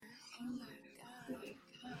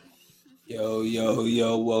Yo, yo,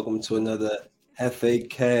 yo, welcome to another FA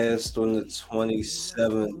cast on the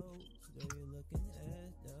 27th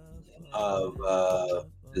of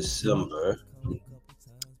December.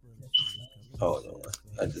 Hold on.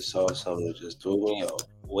 I just saw something that just threw me off.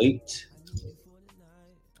 Wait.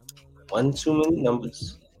 One too many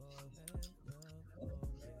numbers.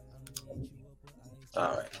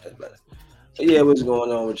 Alright, that's better. But yeah, what's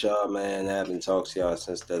going on with y'all, man? I haven't talked to y'all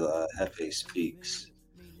since the FA Speaks.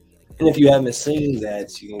 And if you haven't seen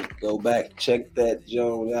that, you can go back, check that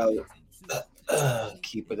joint out.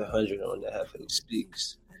 Keep it 100 on the FA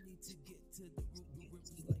Speaks.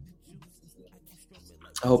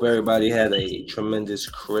 I hope everybody had a tremendous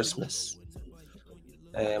Christmas.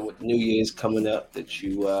 And with New Year's coming up, that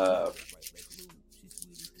you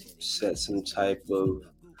set some type of,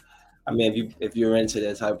 if you're into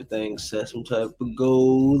that type of thing, set some type of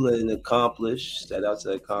goal and set out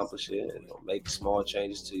to accomplish it, and make small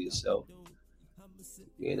changes to yourself.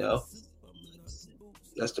 You know,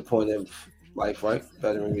 that's the point of life, right?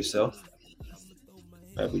 Bettering yourself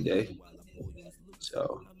every day.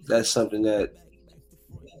 So that's something that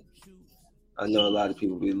I know a lot of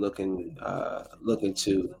people be looking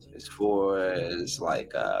to, as far as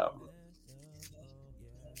like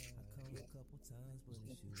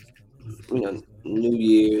New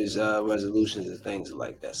Year's resolutions and things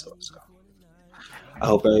like that. So I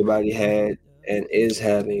hope everybody had and is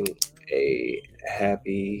having a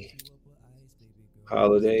happy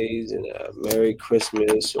holidays and a Merry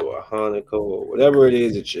Christmas or a Hanukkah or whatever it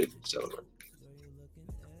is that you celebrate.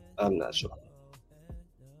 I'm not sure.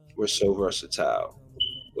 We're so versatile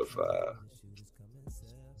with the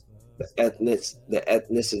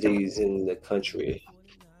ethnicities in the country.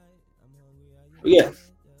 But yeah,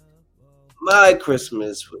 my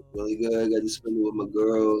Christmas was really good. I got to spend it with my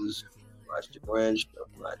girls, watch the Grinch,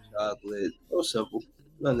 my chocolate. So simple,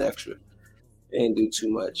 nothing extra. Didn't do too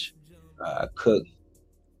much. Cook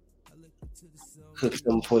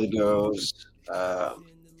them for the girls.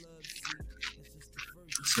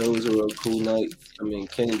 So it was a real cool night. I mean,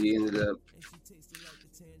 Kennedy ended up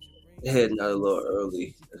heading out a little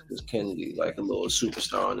early because Kennedy, like a little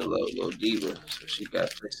superstar and a little diva, so she got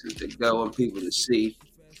places to go and people to see.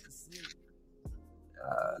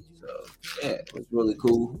 So yeah, it was really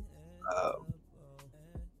cool.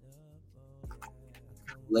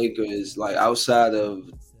 Lakers, like outside of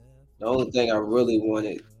the only thing I really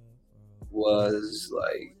wanted was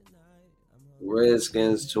like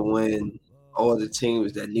Redskins to win, all the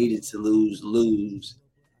teams that needed to lose,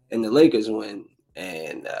 and the Lakers win,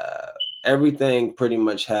 and everything pretty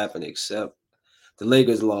much happened except the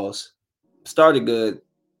Lakers lost. Started good,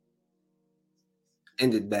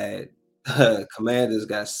 ended bad. Commanders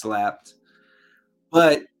got slapped,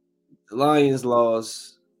 but the Lions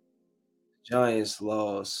lost, Giants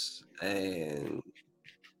lost, and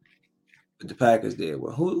but the Packers did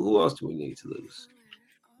well. Who else do we need to lose?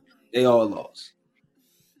 They all lost.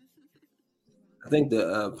 I think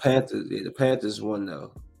the Panthers. Yeah, the Panthers won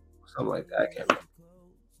though, something like that. I can't remember.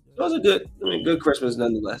 Those are good. I mean, good Christmas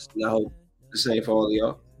nonetheless. And I hope the same for all of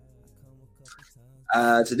y'all.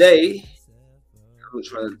 Today, I'm gonna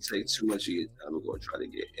try to take too much of your time. I'm gonna try to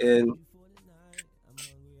get in,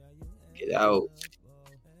 get out,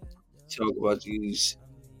 talk about these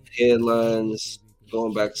headlines.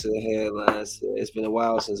 Going back to the headlines, it's been a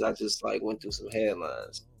while since I just like went through some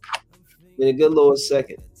headlines. Been a good little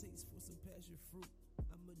second.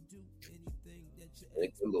 Been a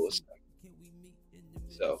good little second.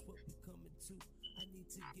 So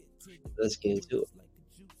let's get into it.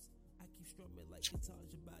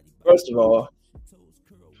 First of all,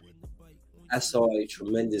 I saw a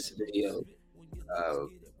tremendous video of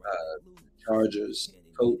Chargers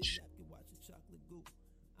coach.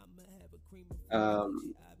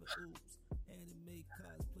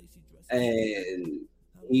 And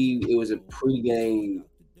it was a pregame.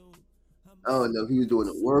 I don't know if he was doing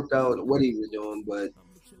a workout or what he was doing, but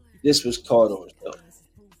this was caught on film.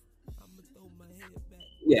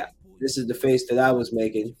 Yeah, this is the face that I was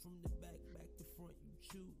making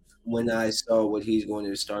when I saw what he's going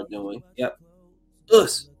to start doing. Yep.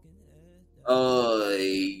 Us.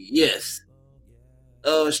 Yes.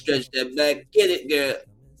 Oh, stretch that back. Get it, girl.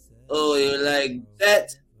 Oh, you like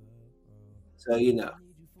that? So,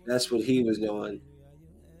 that's what he was doing.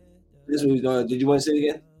 This is what he's doing. Did you want to see it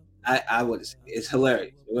again? I would. It's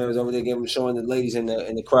hilarious. When I was over there, showing the ladies in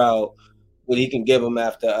the crowd what he can give them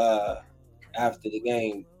after the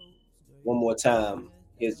game. One more time.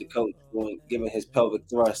 Here's the coach giving his pelvic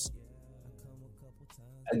thrust.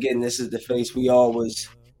 Again, this is the face we always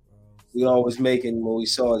making when we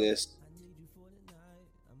saw this.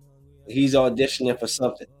 He's auditioning for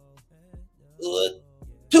something.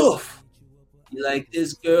 Doof. You like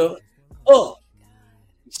this girl? Oh,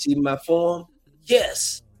 you see my form?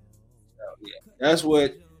 Yes. So, yeah,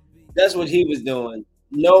 that's what he was doing.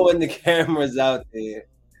 Knowing the cameras out there,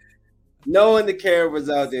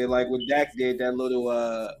 like when Dak did that little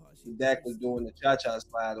Dak was doing the cha cha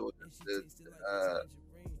slide or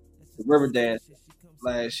the river dance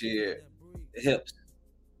last year, the hips.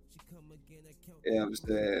 You know what I'm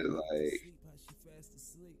saying? Like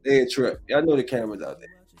they a trip. Y'all know the cameras out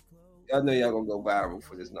there. Y'all know y'all gonna go viral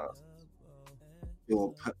for this nonsense.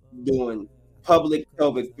 Doing doing public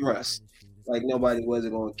pelvic thrust like nobody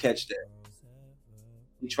wasn't gonna catch that.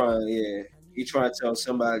 He trying to tell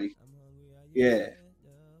somebody, yeah,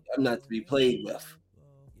 I'm not to be played with.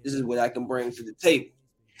 This is what I can bring to the table.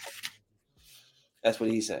 That's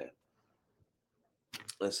what he's saying.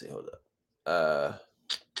 Let's see, hold up.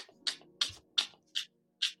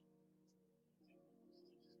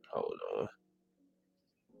 Hold on.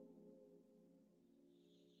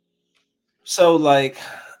 So, like,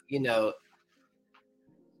 you know,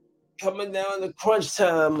 coming down to crunch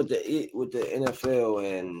time with the NFL,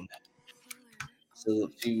 and so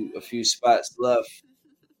a few spots left,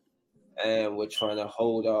 and we're trying to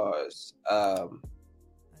hold ours. I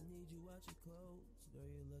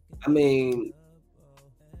mean,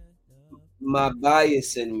 my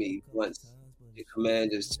bias in me wants the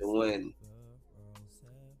Commanders to win,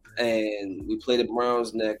 and we play the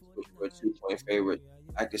Browns next, which we're a 2-point favorite.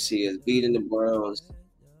 I could see us beating the Browns.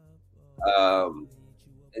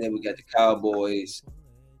 And then we got the Cowboys.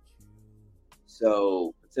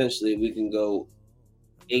 So potentially we can go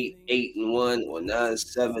 8-1 or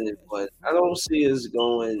 9-7-1. I don't see us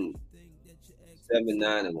going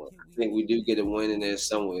 7-9-1. I think we do get a win in there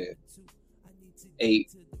somewhere. 8-1.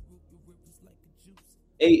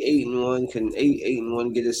 Can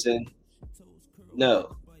 8-1 get us in?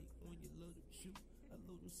 No.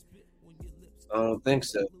 I don't think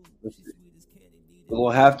so. We're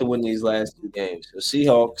gonna have to win these last two games. So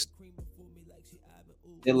Seahawks,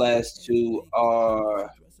 their last two are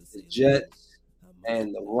the Jets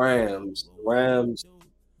and the Rams. The Rams,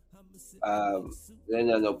 they're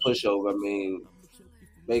not no pushover. I mean,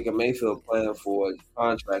 Baker Mayfield playing for a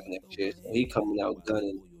contract next year, so he coming out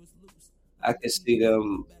gunning. I can see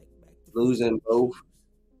them losing both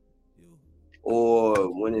or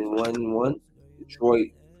winning 1-1.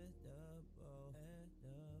 Detroit,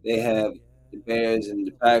 they have the Bears and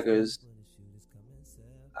the Packers.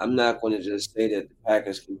 I'm not going to just say that the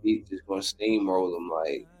Packers can beat, just going to steamroll them.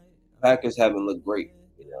 Like, the Packers haven't looked great,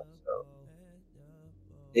 so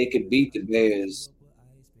they could beat the Bears,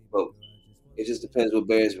 but it just depends what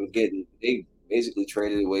Bears we're getting. They basically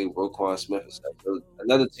traded away Roquan Smith and stuff. So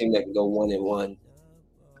another team that can go 1-1.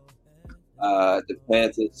 The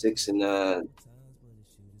Panthers 6-9.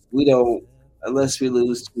 We don't, unless we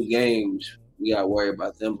lose two games, we got to worry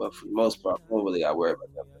about them. But for the most part, we don't really got to worry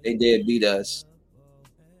about them. But they did beat us,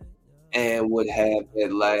 and would have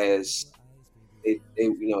that last. They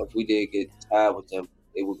if we did get tied with them,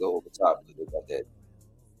 they would go over top because they got that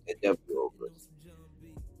W over us.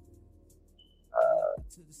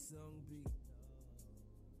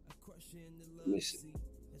 Let me see.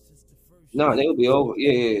 No, they would be over.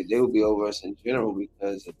 Yeah, they would be over us in general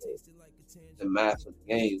because of the math of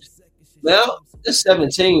the games. Now, this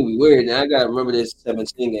 17 would be weird. Now, I got to remember this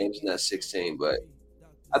 17 games, not 16. But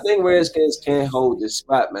I think Redskins can't hold this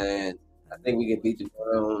spot, man. I think we can beat the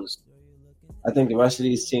Browns. I think the rest of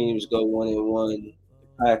these teams go 1-1.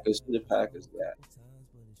 The Packers got.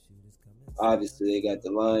 Obviously, they got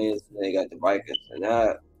the Lions and they got the Vikings. And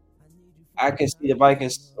I can see the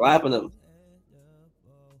Vikings slapping them.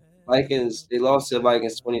 Vikings, they lost to the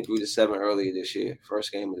Vikings 23-7 earlier this year,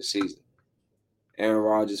 first game of the season. Aaron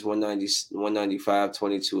Rodgers 195,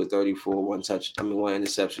 22 or 34, one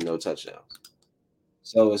interception, no touchdowns.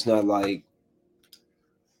 So it's not like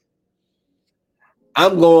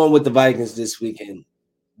I'm going with the Vikings this weekend.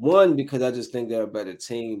 One, because I just think they're a better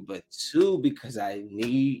team, but two, because I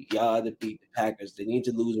need y'all to beat the Packers. They need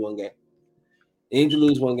to lose one game. They need to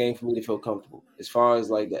lose one game for me to feel comfortable. As far as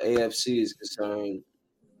like the AFC is concerned,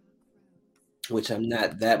 which I'm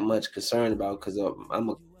not that much concerned about because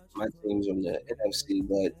my team's on the NFC.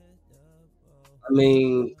 But I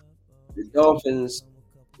mean, the Dolphins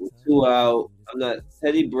with two out.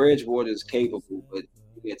 Teddy Bridgewater is capable, but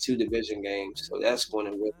we get two division games, so that's going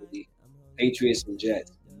to really be Patriots and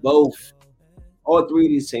Jets. All three of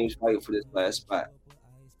these teams fight for this last spot.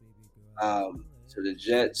 So the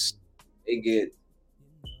Jets, they get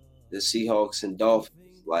the Seahawks and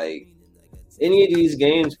Dolphins. Like, any of these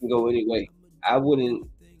games can go any way. I wouldn't.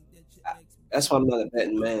 That's why I'm not a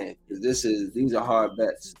betting man because these are hard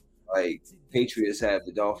bets. Like, Patriots have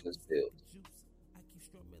the Dolphins Bills.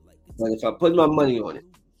 But if I put my money on it,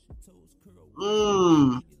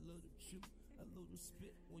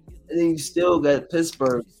 and then you still got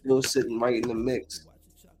Pittsburgh still sitting right in the mix,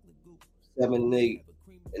 7-8,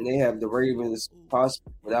 and they have the Ravens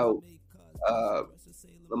possibly without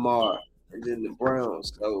Lamar, and then the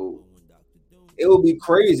Browns. So it would be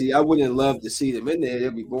crazy. I wouldn't love to see them in there.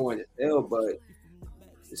 They'd be boring as hell, but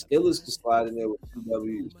the Steelers could slide in there with 2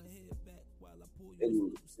 W's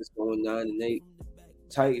and just going 9-8.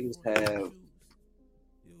 Titans have.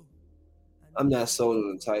 I'm not sold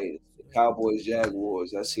on the Titans. The Cowboys,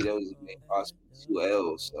 Jaguars. I see those as being possible 2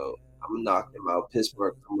 L's. So I'm knocking them out.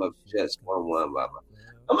 Pittsburgh come up Jets 1-1.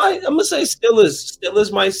 I'm gonna say Steelers.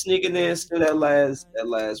 Steelers might sneak in there and steal that last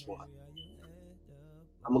one.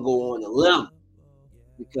 I'm gonna go on a limb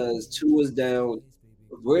because 2 is down.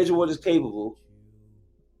 Bridgewater's capable.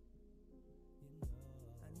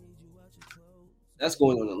 That's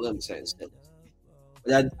going on a limb saying Steelers.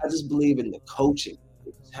 But I just believe in the coaching.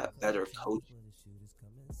 Have better coaching.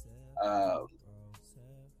 Okay.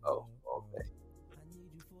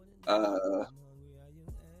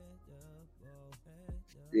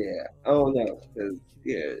 Yeah, I don't know.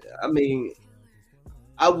 Yeah, I mean,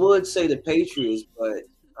 I would say the Patriots, but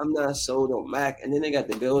I'm not sold on Mac. And then they got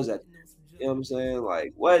the Bills at, you know what I'm saying?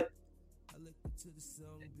 Like, what?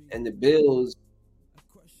 And the Bills,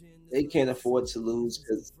 they can't afford to lose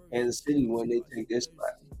because Kansas City, when they take this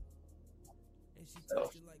spot. So,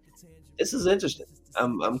 this is interesting.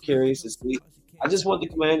 I'm curious to see. I just want the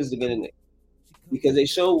Commanders to get in there because they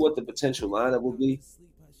show what the potential lineup will be,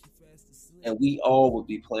 and we all would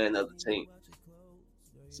be playing other teams.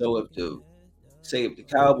 So if the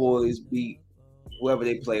Cowboys beat whoever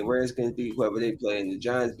they play, Redskins beat whoever they play, and the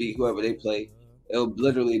Giants beat whoever they play, it'll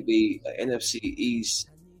literally be an NFC East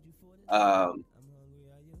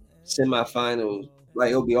semifinals.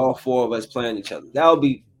 Like it'll be all 4 of us playing each other. That'll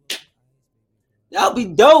be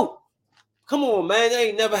dope. Come on, man. That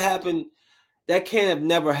ain't never happened. That can't have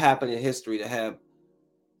never happened in history to have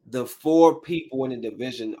the 4 people in the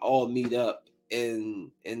division all meet up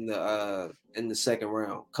in the second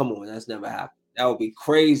round. Come on, that's never happened. That would be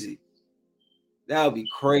crazy. That would be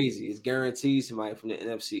crazy. It's guaranteed somebody from the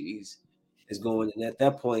NFC East is going. And at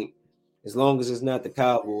that point, as long as it's not the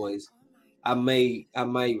Cowboys, I might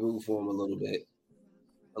root for them a little bit.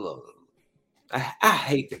 I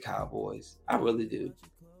hate the Cowboys. I really do.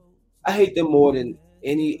 I hate them more than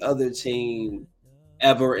any other team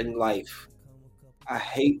ever in life. I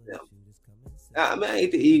hate them. I mean, I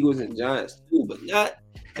hate the Eagles and Giants too, but not.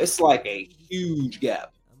 It's like a huge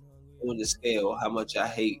gap on the scale how much I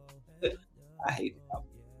hate. I hate the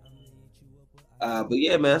Cowboys. But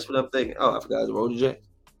yeah, man, that's what I'm thinking. Oh, I forgot the road J.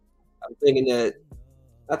 I'm thinking that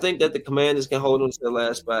I think that the Commanders can hold on to the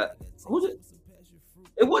last spot.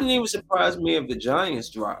 It wouldn't even surprise me if the Giants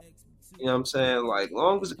drop. You know what I'm saying? Like,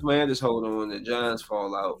 long as the Commanders hold on, the Giants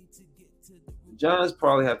fall out. The Giants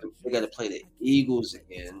probably they got to play the Eagles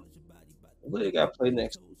again. What do they got to play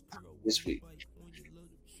this week?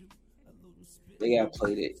 They got to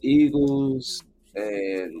play the Eagles,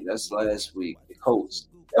 and that's last week. The Colts.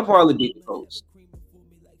 They'll probably beat the Colts.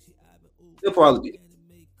 They'll probably beat them.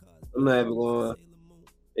 I'm not even going.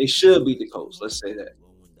 They should beat the Colts. Let's say that.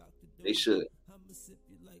 They should.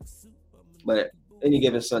 But any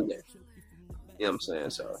given Sunday. You know what I'm saying?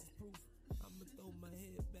 So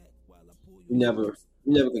you never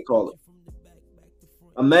can call it.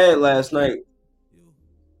 I'm mad last night.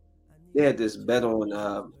 They had this bet on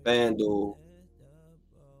FanDuel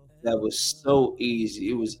that was so easy.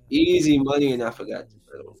 It was easy money, and I forgot to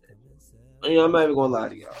bet on that. You know, I'm not even gonna lie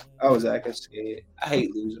to y'all. I was acting scared. I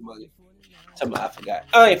hate losing money. I forgot.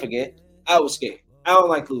 I ain't forget. I was scared. I don't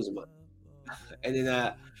like losing money. And then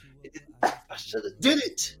I should have did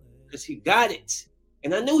it because he got it,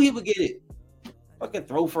 and I knew he would get it. Fucking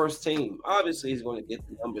throw first team. Obviously, he's going to get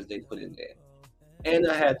the numbers they put in there, and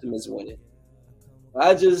I had them as winning.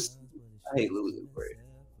 I hate losing, bro.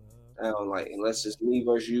 I don't like unless it's me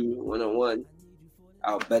versus you 1-on-1.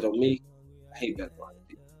 I'll bet on me. I hate betting on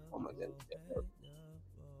people. Oh my goodness.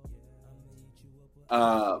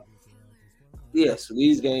 Yeah. So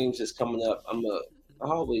these games is coming up. I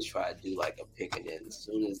always try to do like a pick, and then as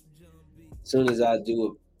soon as I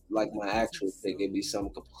do like my actual pick, it'd be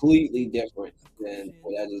something completely different than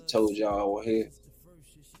what I just told y'all over here.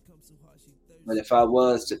 But if I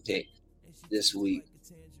was to pick this week,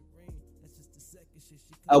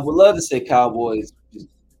 I would love to say Cowboys beat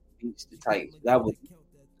the Titans. That would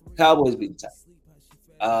Cowboys beat the Titans.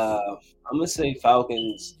 I'm gonna say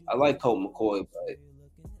Falcons. I like Colt McCoy, but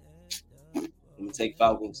I'm gonna take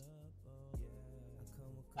Falcons.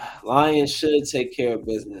 Lions should take care of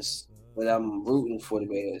business, but I'm rooting for the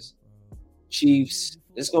Bears. Chiefs,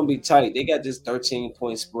 it's gonna be tight. They got this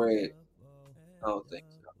 13-point spread. I don't think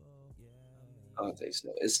so. I don't think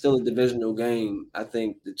so. It's still a divisional game. I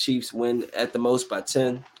think the Chiefs win at the most by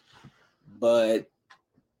 10, but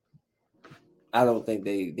I don't think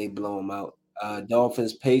they blow them out.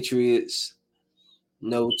 Dolphins, Patriots,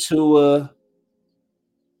 no Tua,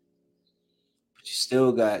 but you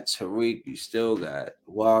still got Tariq, you still got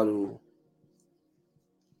Waddle,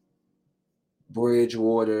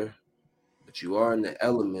 Bridgewater, but you are in the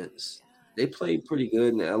elements. They played pretty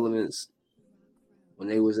good in the elements when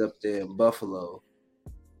they was up there in Buffalo.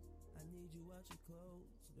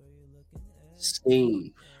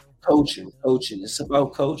 Scheme, coaching. It's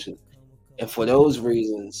about coaching. And for those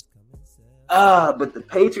reasons, but the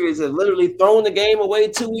Patriots have literally thrown the game away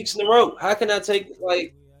 2 weeks in a row. How can I take what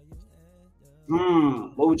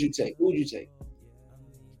would you take? Who would you take?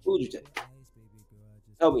 Who would you take?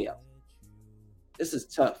 Help me out. This is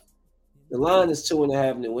tough. The line is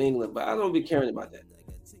 2.5 New England, but I don't be caring about that.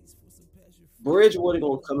 Bridgewater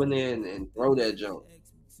gonna come in there and throw that jump.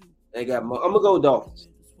 They got. I'm gonna go Dolphins.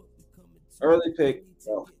 Early pick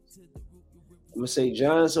Dolphins. I'm gonna say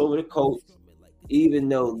Giants over the Colts. Even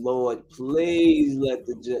though, Lord, please let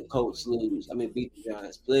the Colts lose. I mean, beat the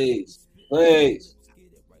Giants, please.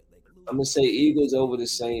 I'm gonna say Eagles over the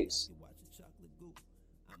Saints.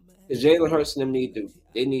 Because Jalen Hurts and them need to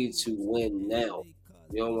win now.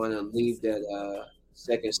 You don't want to leave that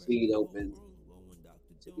second seed open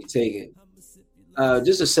to be taken.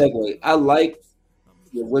 Just a segue. I like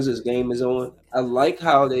the Wizards game is on. I like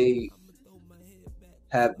how they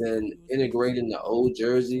have been integrating the old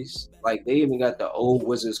jerseys. Like they even got the old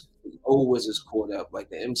Wizards court up, like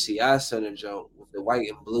the MCI Center joint with the white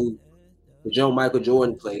and blue. The joint Michael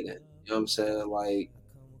Jordan played in. You know what I'm saying? Like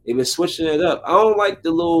they've been switching it up. I don't like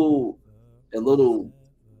the little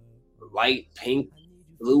light pink,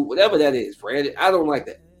 blue, whatever that is, red. I don't like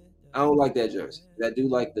that. I don't like that jersey. I do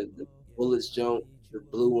like the Bullets joint, the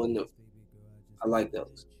blue one. I like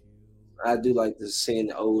those. I do like seeing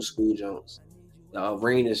the old school joints, the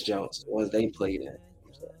Arenas joints, the ones they played in.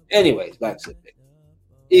 Anyways, back to the pick.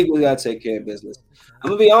 Eagles gotta take care of business. I'm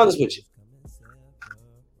gonna be honest with you.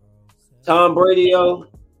 Tom Brady,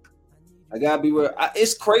 I gotta be real.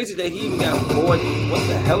 It's crazy that he even got more. What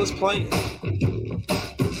the hell is playing?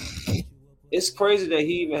 It's crazy that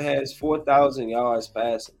he even has 4,000 yards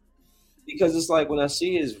passing. Because it's like when I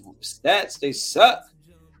see his stats, they suck.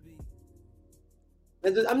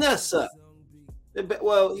 I'm not suck.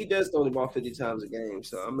 Well, he does throw the ball 50 times a game.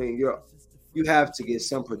 So, I mean, you have to get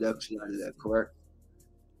some production out of that, correct?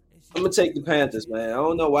 I'm going to take the Panthers, man. I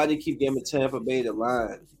don't know why they keep giving Tampa Bay the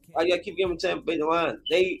line. Why you got to keep giving Tampa Bay the line?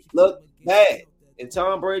 They look bad. And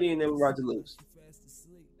Tom Brady and them are about to lose.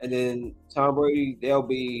 And then Tom Brady, they'll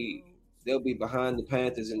be behind the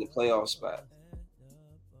Panthers in the playoff spot.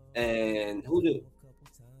 And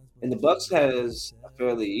the Bucks has a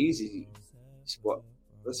fairly easy squad.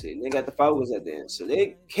 Let's see, they got the Falcons at the end, so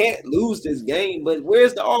they can't lose this game. But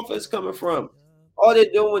where's the offense coming from? All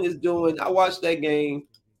they're doing is I watched that game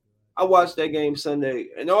Sunday,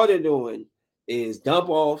 and all they're doing is dump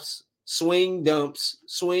offs, swing dumps,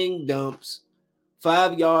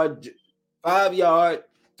 5 yard,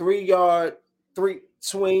 3 yard,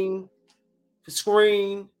 swing,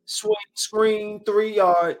 screen, 3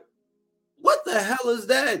 yard. What the hell is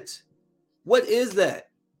that? What is that?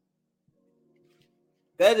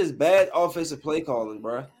 That is bad offensive play calling,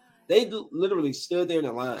 bro. They literally stood there in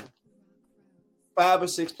the line. 5 or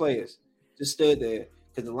 6 players just stood there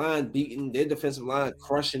because the line beating, their defensive line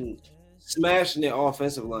smashing their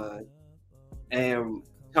offensive line. And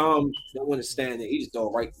Tom don't want to stand there. He just throw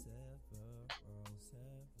it right.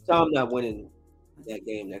 Tom not winning that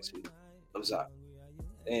game next week. I'm sorry.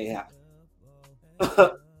 It ain't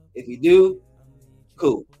happening. If you do,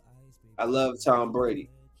 cool. I love Tom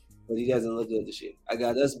Brady. But he doesn't look good this year. I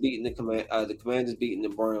got us beating the Commanders beating the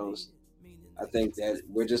Browns. I think that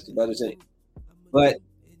we're just a better team. But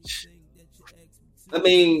I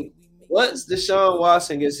mean, once Deshaun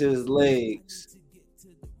Watson gets his legs,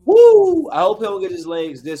 woo! I hope he'll get his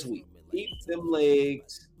legs this week. Keep them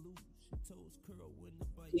legs.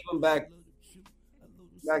 Keep them back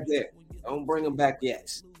there. Don't bring them back yet.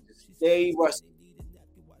 Stay rusty.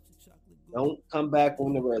 Don't come back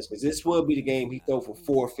on the Redskins. This will be the game he throw for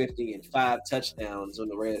 450 and 5 touchdowns on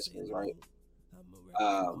the Redskins, right?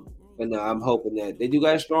 But no, I'm hoping that they do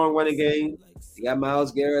got a strong running game. They got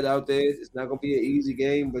Myles Garrett out there. It's not gonna be an easy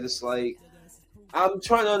game, but it's like I'm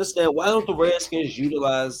trying to understand why don't the Redskins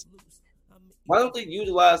utilize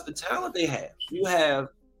the talent they have? You have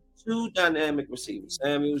two dynamic receivers.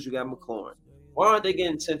 Samuels, you got McLaurin. Why aren't they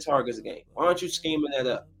getting 10 targets a game? Why aren't you scheming that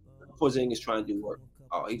up? Porzingis trying to do work.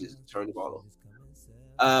 Oh, he just turned the ball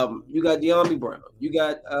over. You got De'Ami Brown. You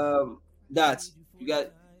got Dotson. You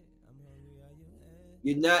got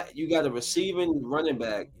a receiving running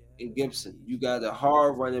back in Gibson. You got a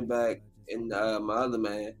hard running back in my other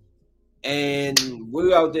man. And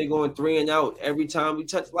we're out there going 3 and out every time we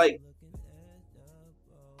touch. Like,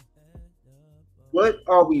 what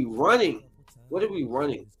are we running? What are we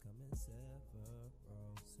running?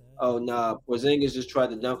 Oh, nah. Porzingis just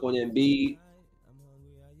tried to dunk on Embiid.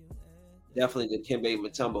 Definitely the Dikembe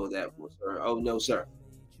Mutombo that was, sir. Oh, no, sir.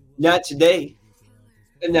 Not today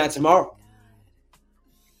and not tomorrow.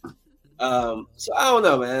 So I don't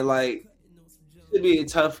know, man. Like, it'd be a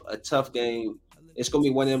tough game. It's gonna be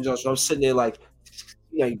one of them jokes. So I'm sitting there like,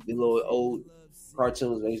 you know, the little old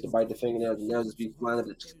cartoons. They used to bite the fingernails and nails just be flying up.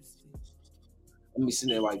 Let me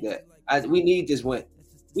sitting there like that. We need this win.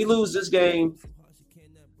 We lose this game,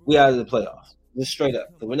 we out of the playoffs. Just straight up.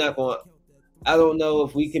 We're not going. I don't know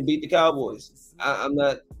if we can beat the Cowboys. I'm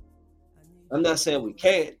not saying we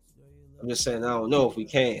can't. I'm just saying I don't know if we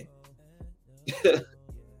can.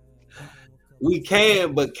 We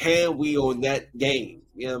can, but can we on that game?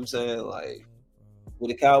 You know what I'm saying? Like, well,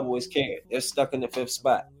 the Cowboys can't. They're stuck in the 5th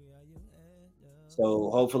spot.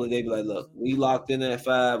 So hopefully they be like, look, we locked in at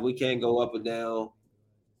 5. We can't go up or down.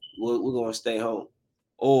 We're going to stay home.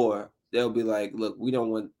 Or they'll be like, look, we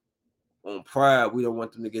don't want, on pride, we don't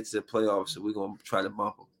want them to get to the playoffs, so we're going to try to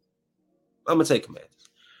bump them. I'm going to take Commanders.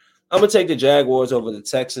 I'm going to take the Jaguars over the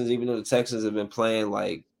Texans, even though the Texans have been playing,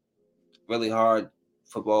 like, really hard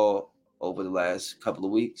football over the last couple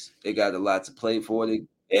of weeks. They got a lot to play for. They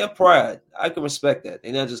have pride. I can respect that.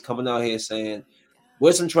 They're not just coming out here saying,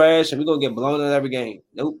 we're some trash and we're going to get blown out every game.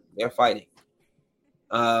 Nope, they're fighting.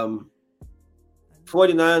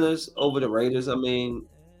 49ers over the Raiders. I mean,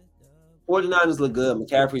 49ers look good.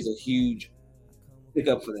 McCaffrey's a huge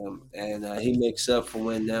pickup for them. And he makes up for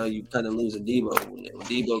when now you kind of lose a Debo. When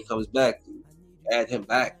Debo comes back, you add him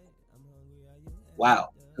back.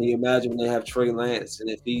 Wow. Can you imagine when they have Trey Lance and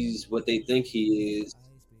if he's what they think he is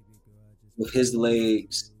with his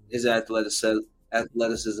legs, his athleticism, and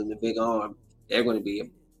big arm, they're going to be a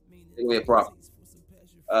problem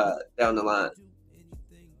down the line.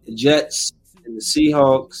 The Jets and the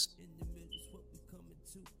Seahawks.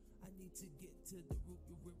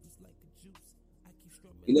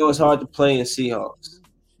 You know it's hard to play in Seahawks.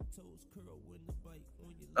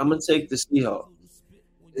 I'm gonna take the Seahawks.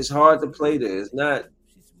 It's hard to play there. It's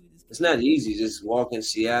not easy just walk in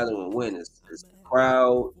Seattle and win. It's a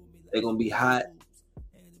crowd. They're gonna be hot.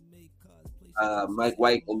 Mike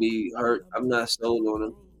White gonna be hurt. I'm not sold on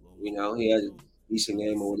him. You know, he had a decent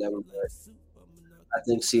game or whatever, but I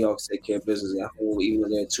think Seahawks take care of business at home, even though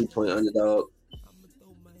they're a 2-point underdog.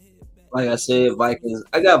 Like I said, Vikings.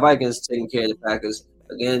 I got Vikings taking care of the Packers.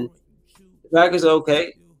 Again, the Packers are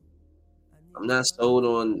okay. I'm not sold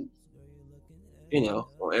on, on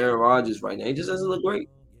Aaron Rodgers right now. He just doesn't look great.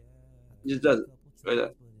 He just doesn't. Straight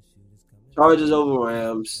up. Chargers over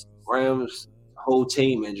Rams. Rams whole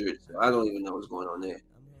team injured. So I don't even know what's going on there.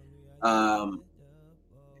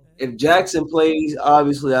 If Jackson plays,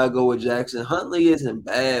 obviously I'll go with Jackson. Huntley isn't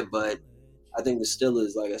bad, but I think the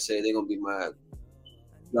Steelers, like I said, they're gonna be my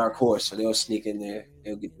dark horse, so they'll sneak in there.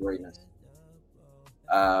 They'll get the greatness.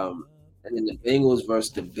 And then the Bengals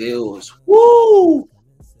versus the Bills. Woo!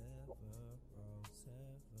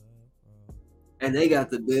 And they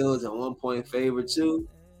got the Bills at 1-point favorite too.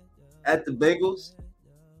 At the Bengals.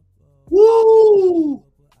 Woo!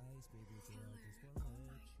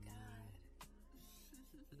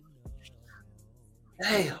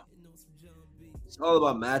 Damn. It's all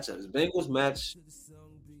about matchups. Bengals match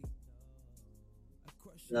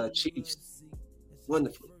Chiefs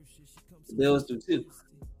wonderful. The Bills do too.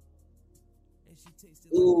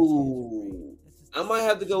 Ooh. I might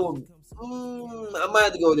have to go with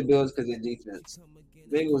the Bills because their defense.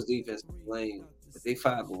 Bengals defense is lame, but they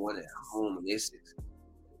 5-1 at home and they're 6.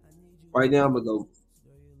 Right now I'm gonna go.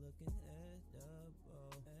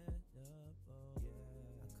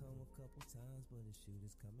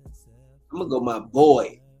 I'm gonna go my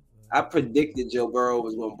boy. I predicted Joe Burrow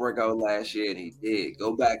was gonna break out last year, and he did.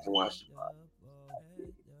 Go back and watch the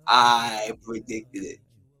podcast. I predicted it.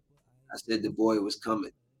 I said the boy was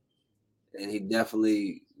coming, and he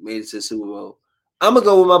definitely made it to the Super Bowl. I'm gonna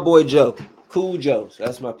go with my boy Joe, Cool Joe. So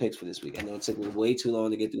that's my picks for this week. I know it took me way too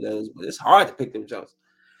long to get through those, but it's hard to pick them Joes.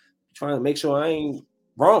 I'm trying to make sure I ain't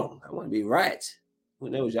wrong. I want to be right. Who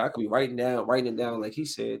knows? Y'all could be writing it down like he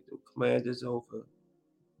said. The Commanders over,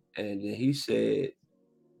 and then he said,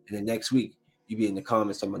 and then next week you be in the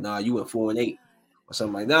comments talking about, nah, you went 4-8 or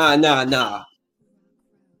something like, nah.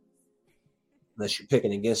 Unless you're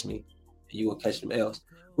picking against me, and you gonna catch them L's.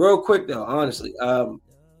 Real quick though, honestly,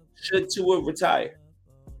 should Tua retire?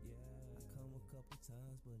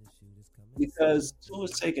 Because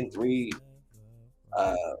Tua's taking 3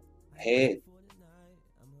 uh, head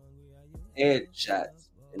shots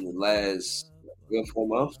in the last 3 or 4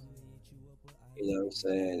 months. You know what I'm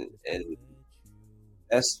saying? And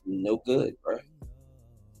that's no good, bro.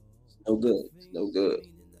 It's no good. It's no good.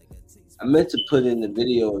 I meant to put in the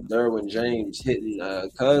video of Derwin James hitting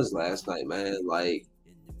Cuz last night, man. Like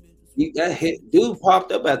that hit, dude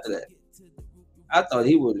popped up after that. I thought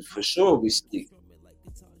he would for sure be asleep.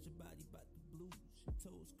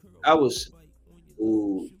 I was,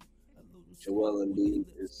 Joel Embiid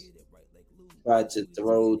just tried to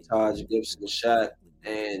throw Taj Gibson a shot,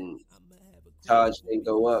 and Taj didn't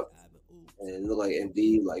go up, and it looked like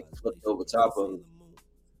Embiid like flipped over top of him.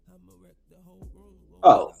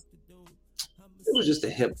 Oh, it was just a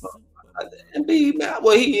hip bump. Embiid, man,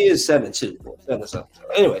 well, he is 7'2", 7 something. So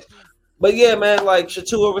anyways, but yeah, man, like should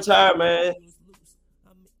Tua retire, man?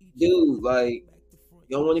 Dude, like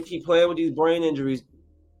you don't want to keep playing with these brain injuries.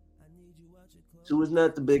 Tua's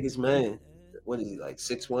not the biggest man. What is he, like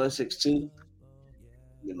 6'1", 6'2"?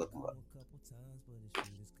 Let me look him up.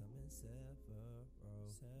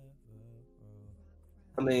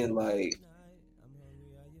 I mean, like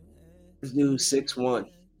this dude's 6'1".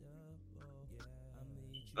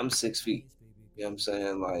 I'm 6 feet. You know what I'm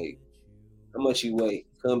saying? Like, how much you weigh?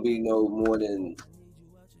 Couldn't be no more than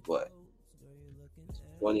what?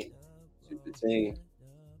 20, 215.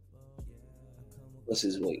 What's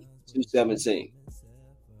his weight? 217.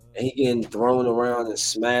 And he getting thrown around and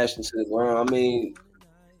smashed into the ground. I mean,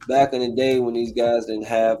 back in the day when these guys didn't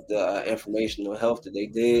have the information or health that they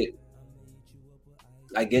did,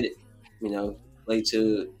 I get it. You know,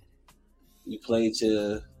 you play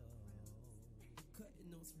to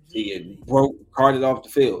get broke, carted off the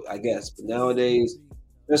field, I guess. But nowadays,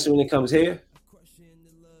 especially when it comes here, you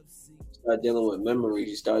start dealing with memories.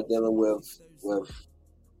 You start dealing with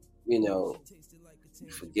you know, you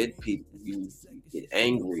forget people. You get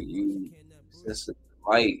angry. You sense the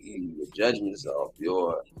light. Your judgment's off.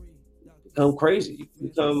 You become crazy.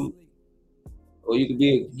 Or you could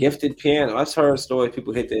be a gifted piano. I've heard stories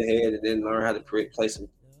people hit their head and then learn how to play some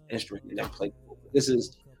instrument and then play. This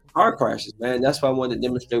is car crashes, man. That's why I wanted to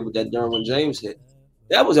demonstrate with that Derwin James hit.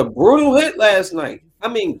 That was a brutal hit last night. I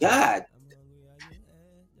mean, God,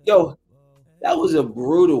 yo, that was a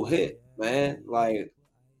brutal hit, man. Like,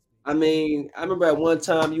 I mean, I remember at one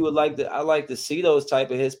time I like to see those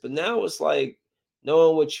type of hits, but now it's like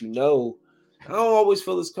knowing what you know. I don't always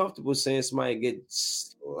feel as comfortable saying somebody get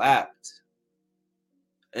slapped.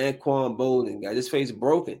 Anquan Bolden got his face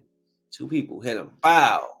broken. 2 people hit him.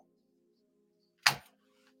 Wow. You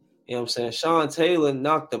know what I'm saying? Sean Taylor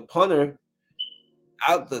knocked the punter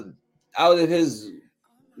out of his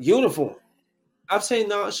uniform. I've seen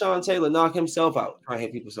Sean Taylor knock himself out trying to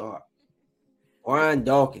hit people so hard. Brian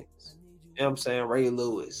Dawkins. You know what I'm saying? Ray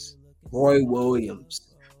Lewis. Roy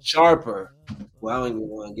Williams. Sharper. Well, I don't even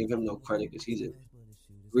want to give him no credit because he's a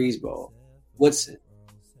greaseball. Woodson.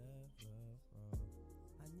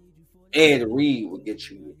 Ed Reed will get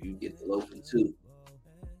you if you get the loafing too.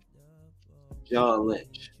 John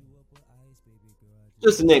Lynch.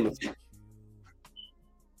 Just to name a few.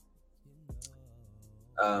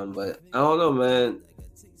 But I don't know, man.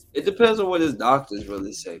 It depends on what his doctors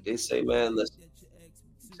really say. They say, man, let's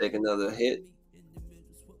take another hit,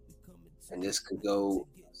 and this could go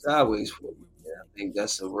sideways for you. Yeah, I think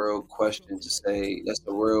that's a real question to say. That's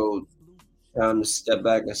a real time to step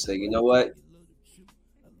back and say, you know what?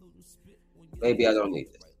 Maybe I don't need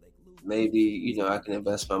this. Maybe, I can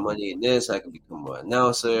invest my money in this. I can become an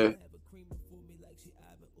announcer.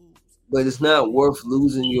 But it's not worth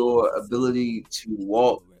losing your ability to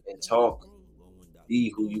walk and talk,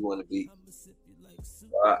 be who you want to be.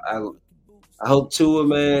 I hope Tua,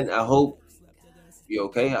 man. I hope you're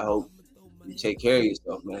okay. I hope you take care of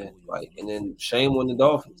yourself, man. Like, and then shame on the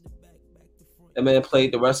Dolphins. That man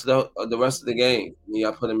played the rest of the game.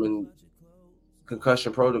 I put him in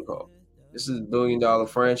concussion protocol. This is $1 billion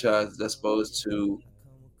franchise that's supposed to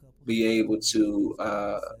be able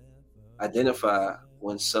to identify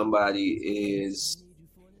when somebody is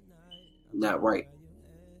not right.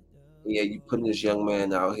 Yeah, you putting this young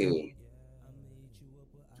man out here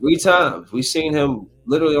 3 times. We've seen him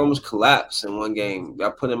literally almost collapse in one game. I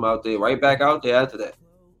put him out there, right back out there after that.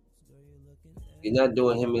 You're not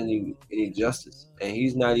doing him any justice. And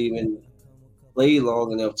he's not even played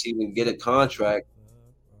long enough to even get a contract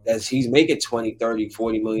that he's making $20, $30,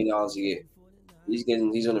 $40 million a year.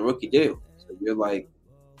 He's on a rookie deal. So you're like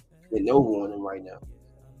getting over on him right now.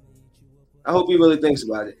 I hope he really thinks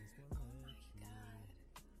about it.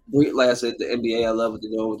 Like I said, the NBA, I love what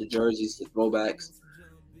they're doing with the jerseys, the throwbacks.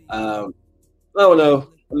 I don't know.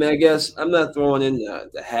 I mean, I guess I'm not throwing in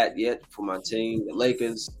the hat yet for my team, the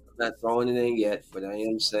Lakers. I'm not throwing it in yet, but I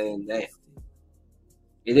am saying, damn,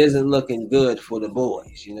 it isn't looking good for the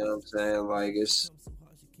boys. You know what I'm saying? Like, it's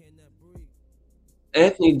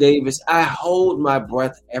Anthony Davis. I hold my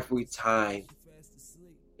breath every time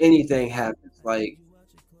anything happens. Like,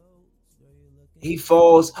 he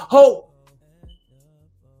falls. Oh!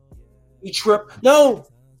 He tripped. No!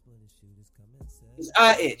 His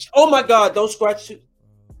eye itch. Oh my God, don't scratch it.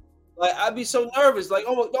 Like, I'd be so nervous. Like,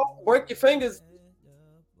 oh, don't break your fingers.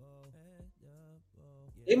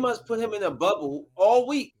 They must put him in a bubble all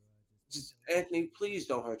week. Just, Anthony, please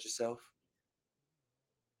don't hurt yourself.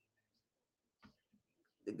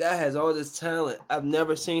 The guy has all this talent. I've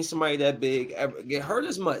never seen somebody that big ever get hurt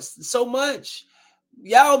as much. So much.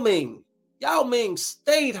 Yao Ming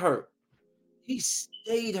stayed hurt. He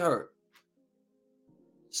stayed hurt.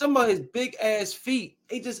 Some of his big ass feet,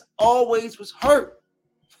 he just always was hurt.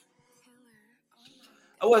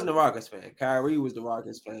 I wasn't a Rockets fan. Kyrie was the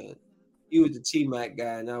Rockets fan. He was the T-Mac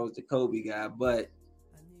guy, and I was the Kobe guy. But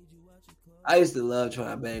I used to love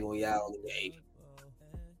trying to bang on Yao in the game.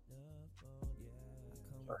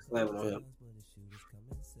 Slamming on him.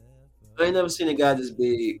 I ain't never seen a guy this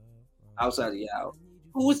big outside of Yao.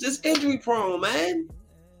 Who was this injury prone, man?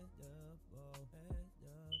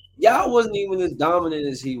 Yao wasn't even as dominant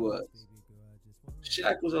as he was.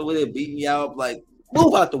 Shaq was over there beating Yao up like,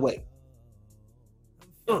 move out the way.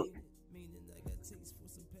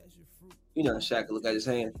 You know, Shaq could look at his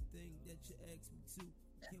hand.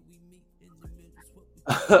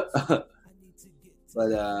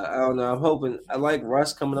 But I don't know. I'm hoping. I like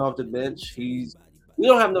Russ coming off the bench. We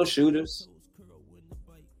don't have no shooters.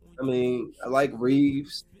 I mean, I like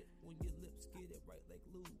Reeves.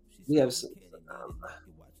 We have some.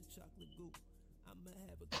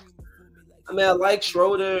 I mean, I like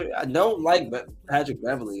Schroeder. I don't like Patrick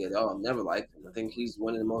Beverly at all. I've never liked him. I think he's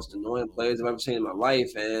one of the most annoying players I've ever seen in my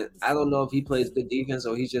life. And I don't know if he plays good defense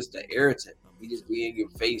or he's just an irritant. He just be in your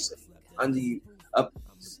face, under you, up.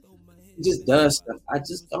 He just does stuff. I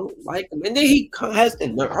just don't like him. And then he has the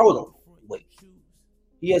nerve. Hold on. Wait.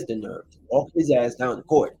 He has the nerve to walk his ass down the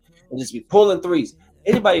court and just be pulling threes.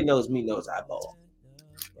 Anybody knows me knows I ball.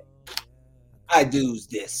 I do's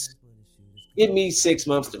this. Give me 6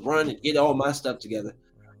 months to run and get all my stuff together.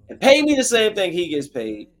 And pay me the same thing he gets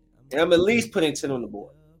paid. And I'm at least putting 10 on the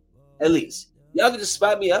board. At least. Y'all can just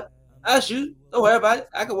spot me up. I'll shoot. Don't worry about it.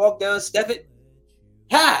 I can walk down, step it.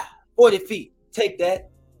 Ha! 40 feet. Take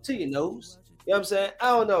that to your nose. You know what I'm saying? I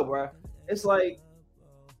don't know, bro. It's like,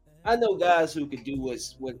 I know guys who could do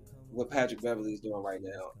what Patrick Beverly is doing right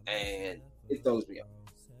now. And it throws me off.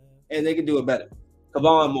 And they can do it better.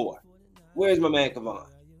 Kevon Moore. Where's my man Kevon?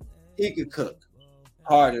 He could cook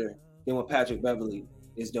harder than what Patrick Beverly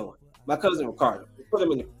is doing. My cousin Ricardo, put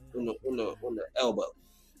him on the elbow.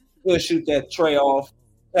 He'll shoot that tray off.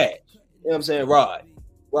 Hey, you know what I'm saying? Rod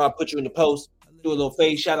put you in the post, do a little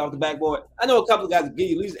fade shot off the backboard. I know a couple of guys that give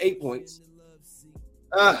you at least 8 points.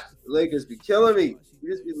 The Lakers be killing me. We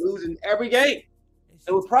just be losing every game.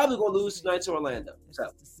 And we're probably going to lose tonight to Orlando. So,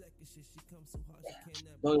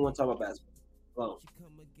 don't even want to talk about basketball.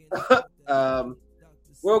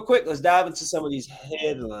 Real quick, let's dive into some of these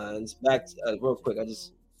headlines. Real quick.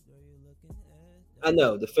 I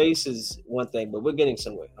know the face is one thing, but we're getting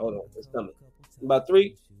somewhere. Hold on, it's coming. About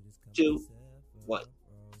 3, 2, 1.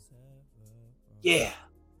 Yeah.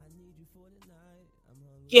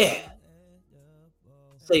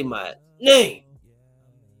 Say my name.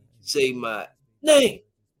 Say my name.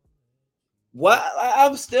 Why?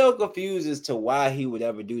 I'm still confused as to why he would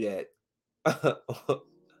ever do that.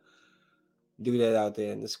 Do that out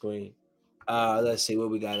there in the screen. Let's see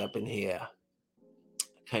what we got up in here.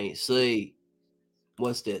 Can't see.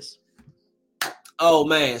 What's this? Oh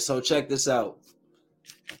man, so check this out.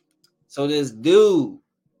 So this dude,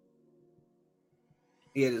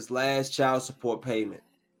 he had his last child support payment.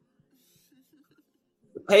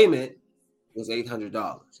 The payment was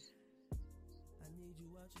 $800.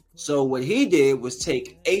 So what he did was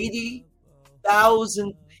take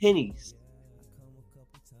 80,000 pennies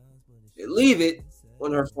and leave it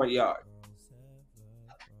on her front yard.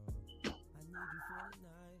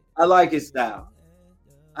 I like his style.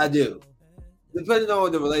 I do. Depending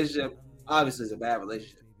on the relationship, obviously it's a bad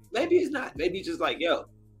relationship. Maybe it's not. Maybe he's just like, yo,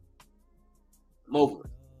 I'm over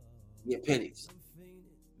it. Get pennies.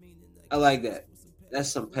 I like that. That's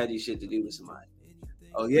some petty shit to do with somebody.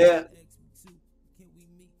 Oh, yeah?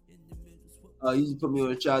 You just put me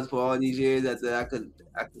on child for all these years after I could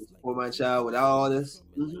support my child without all this.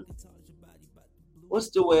 What's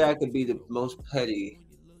the way I could be the most petty?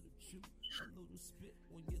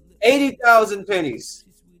 80,000 pennies.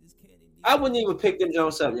 I wouldn't even pick them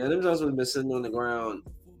Jones up. Yeah, them Jones would have been sitting on the ground.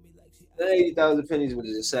 That 80,000 pennies would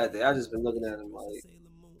have just sat there. I just been looking at them like.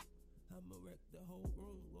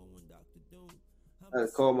 I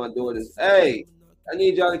call my daughters. Hey, I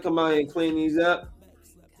need y'all to come out and clean these up.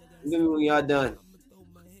 Give me when y'all done.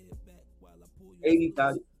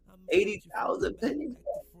 80,000 pennies.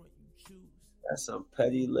 That's some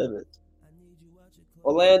petty living.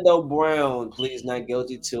 Orlando Brown pleads not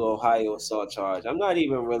guilty to Ohio assault charge. I'm not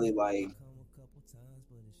even really like.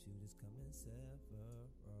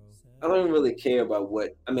 I don't even really care about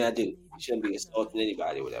what. I mean, I do. You shouldn't be assaulting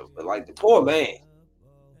anybody or whatever. But like the poor man.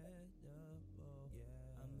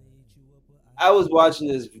 I was watching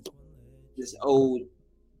this old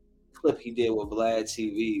clip he did with Vlad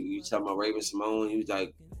TV. We were talking about Raven Simone. He was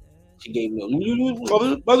like, she gave him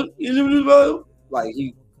like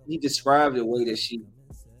he described the way that he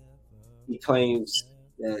claims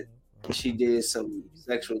that she did some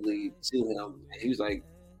sexually to him. And he was like,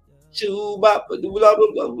 yeah,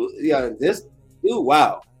 this dude,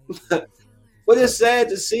 wow. But it's sad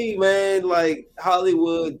to see, man, like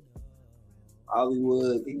Hollywood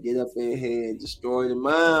can get up in here and destroy the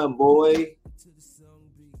mind, boy.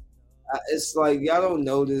 It's like y'all don't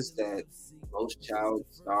notice that most child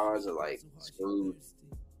stars are like screwed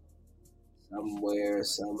somewhere,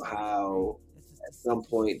 somehow. At some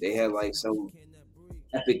point, they had like some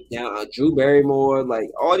epic down. Drew Barrymore, like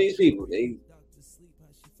all these people, they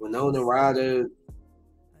Winona Ryder,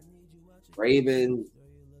 Raven,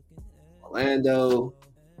 Orlando,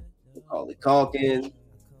 Macaulay Culkin.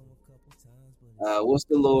 What's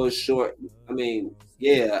the little short? I mean,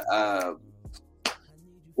 yeah.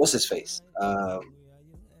 What's his face?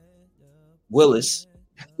 Willis.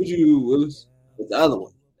 Willis. But the other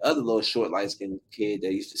one, the other little short, light skinned kid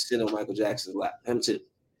that used to sit on Michael Jackson's lap. Him too.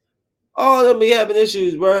 All of them be having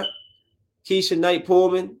issues, bro. Keisha Knight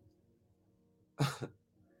Pullman.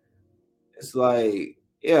 It's like,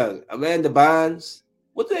 yeah, Amanda Bynes.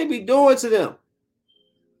 What do they be doing to them?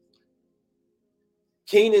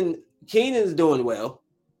 Keenan's doing well.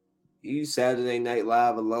 He's Saturday Night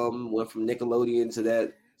Live alum, went from Nickelodeon to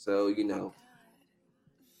that. So, you know.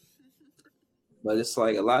 But it's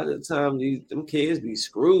like a lot of the time, them kids be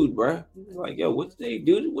screwed, bro. Like, yo, what do they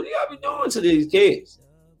do? What do y'all be doing to these kids?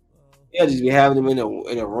 Yeah, just be having them in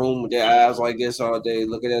a room with their eyes like this all day,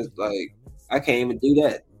 looking at like, I can't even do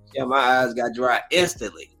that. Yeah, my eyes got dry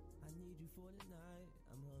instantly.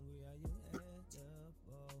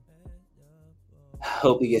 I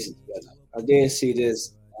hope he gets it together. I did see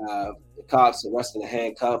this. The cops arresting a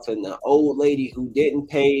handcuff and the old lady who didn't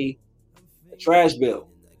pay a trash bill.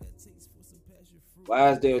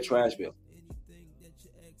 Why is there a trash bill?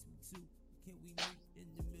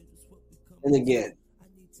 And again,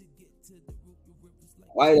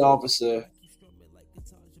 white officer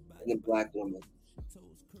and a black woman.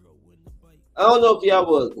 I don't know if y'all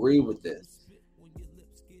will agree with this.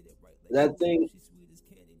 That thing,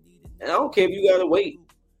 and I don't care if you gotta wait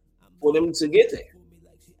for them to get there.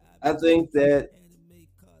 I think that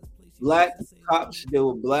black cops should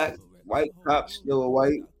deal with black, white cops should deal with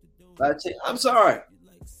white. I'm sorry. I'm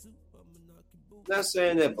not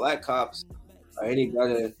saying that black cops are any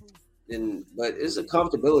better than, but it's a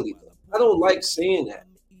comfortability thing. I don't like seeing that.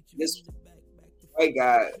 This white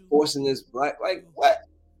guy forcing this black, like what?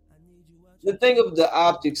 The thing of the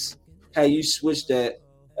optics, how you switch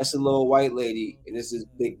that's a little white lady and this is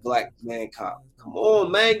big black man cop. Come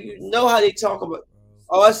on, man. You know how they talk about,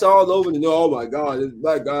 oh, that's all over the know. Oh my God, this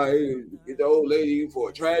black guy get the old lady for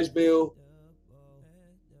a trash bill.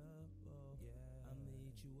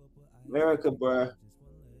 America, bruh.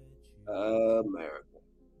 America.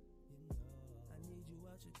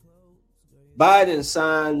 Biden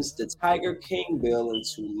signs the Tiger King bill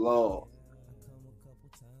into law.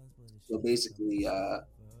 So basically,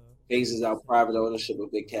 phases out private ownership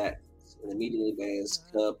of big cats and immediately bans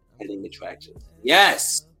cub petting attractions.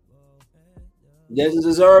 Yes! She doesn't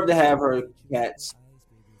deserve to have her cats.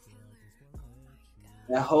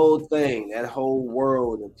 That whole thing, that whole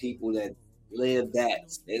world of people that live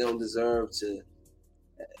that, they don't deserve to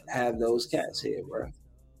have those cats here, bro.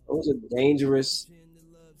 Those are dangerous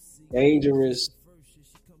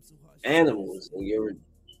animals, and you're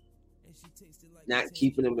not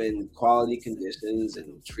keeping them in quality conditions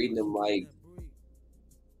and treating them like,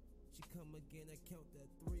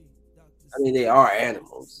 I mean, they are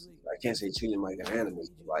animals. I can't say treating them like they're animals,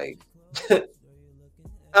 but like, I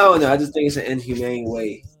don't know. I just think it's an inhumane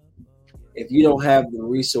way if you don't have the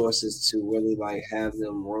resources to really like have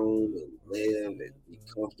them roam and live and be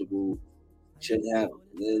comfortable, you shouldn't have them.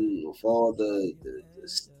 And then with all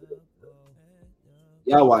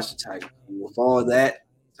y'all watch the Tiger King, with all that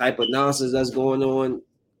type of nonsense that's going on,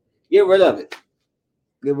 get rid of it.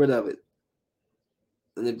 Get rid of it.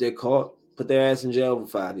 And if they're caught, put their ass in jail for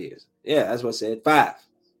 5 years. Yeah, that's what I said. 5.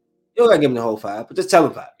 You don't gotta give them the whole 5, but just tell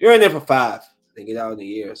them 5. You're in there for 5. They get out in a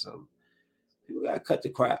year or something. People gotta cut the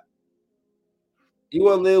crap. You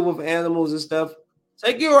want to live with animals and stuff?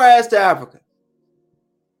 Take your ass to Africa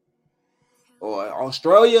or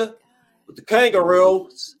Australia with the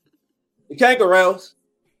kangaroos,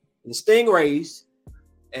 and the stingrays,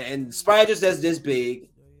 and spiders that's this big,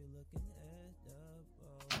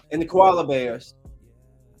 and the koala bears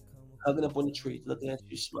hugging up on the trees, looking at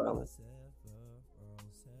you, smiling.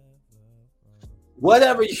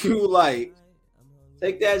 Whatever you like,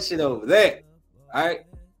 take that shit over there. All right.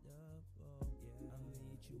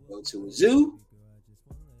 Go to a zoo,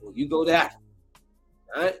 or you go to Africa.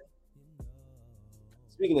 All right.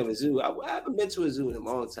 Speaking of a zoo, I haven't been to a zoo in a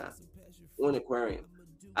long time. Or an aquarium.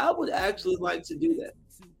 I would actually like to do that.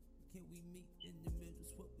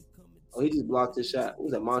 Oh, he just blocked his shot. What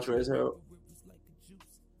was that, Montrezl Harrell?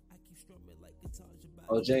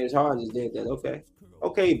 Oh, James Harden just did that. Okay.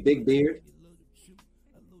 Okay, big beard.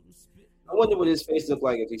 I wonder what his face looked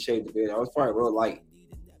like if he shaved the beard. I was probably real light.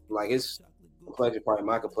 Like his complexion, probably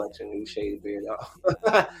my complexion. He shaved the beard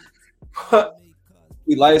off.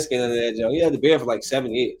 We light skinned under that, Joe. He had the beard for like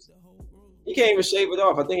 7 years. He can't even shave it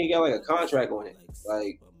off. I think he got like a contract on it.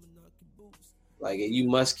 Like you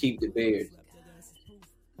must keep the beard,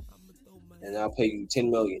 and I'll pay you $10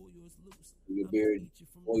 million for your beard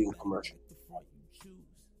oil commercial.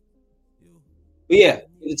 But yeah,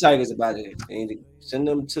 get the Tigers about it. They need to send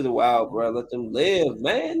them to the wild, bro. Let them live,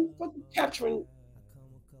 man. Fucking capturing.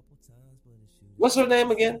 What's her name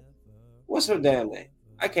again? What's her damn name?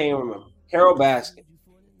 I can't even remember. Carol Baskin.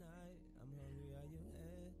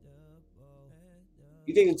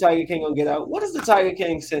 You think the Tiger King gonna get out? What is the Tiger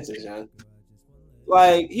King sentence, John?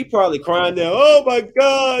 Like he probably crying now. Oh my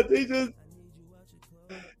God,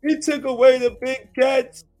 he took away the big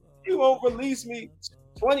cats. He won't release me.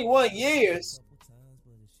 21 years.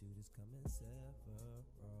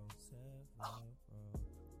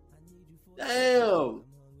 Damn.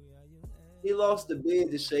 He lost the bid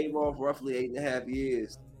to shave off roughly 8.5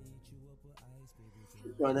 years.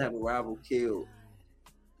 He's trying to have a rival killed.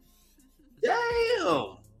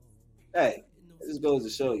 Damn. Hey, it just goes to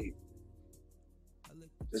show you.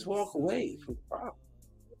 Just walk away from the problem.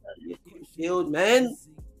 You get killed, man.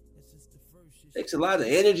 Takes a lot of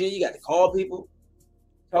energy. You got to call people.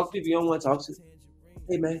 Talk to people you don't want to talk to.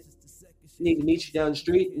 Hey, man, you need to meet you down the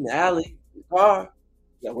street, in the alley, in the car.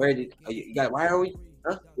 Yeah, where did you got wire on you?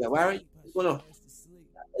 Huh? You got wire on you? What's going on?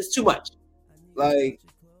 It's too much. Like,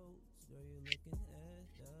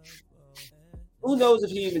 who knows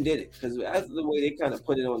if he even did it? Because after the way they kind of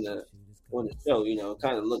put it on the show, you know, it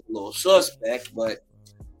kind of looked a little suspect, but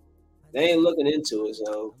they ain't looking into it.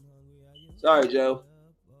 So, sorry, Joe.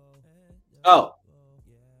 Oh,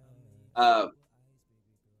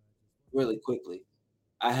 really quickly,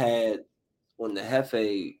 I had on the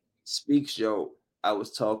Hefe Speaks show, I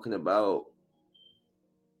was talking about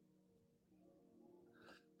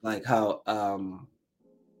like how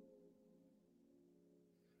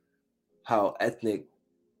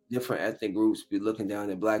different ethnic groups be looking down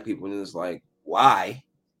at black people, and it's like, why?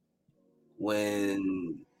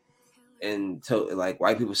 When like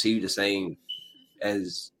white people see you the same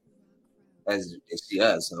as they see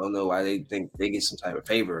us. I don't know why they think they get some type of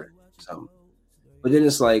favor or something. But then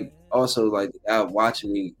it's like also like the guy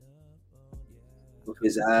watching me with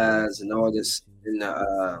his eyes and all this in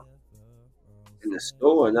the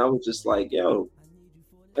store, and I was just like, yo,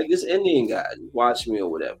 like this Indian guy watched me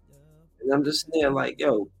or whatever. And I'm just saying, like,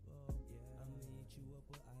 yo,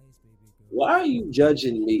 why are you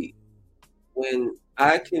judging me when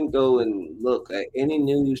I can go and look at any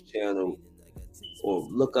news channel or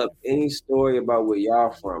look up any story about where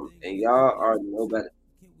y'all from, and y'all are no better.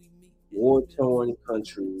 War-torn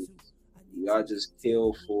countries, y'all just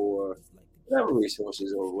kill for whatever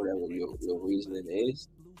resources or whatever your reasoning is.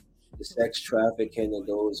 The sex trafficking that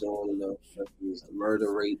goes on in those countries, the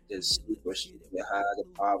murder rate is super high, the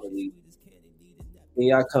poverty. And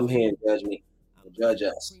y'all come here and judge me, and judge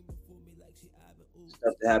us.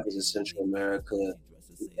 Stuff that happens in Central America,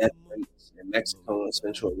 the death rates in Mexico and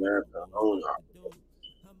Central America alone are.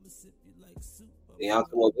 And y'all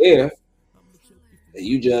come over here and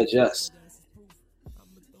you judge us.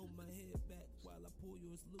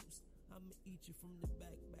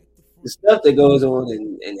 The stuff that goes on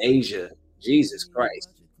in Asia Jesus Christ.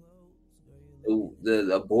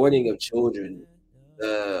 The aborting of children,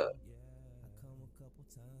 the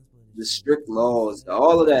the strict laws,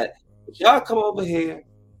 all of that. But y'all come over here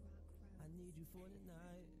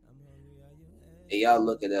and y'all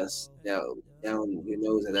look at us down your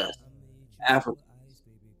nose at us. Africa,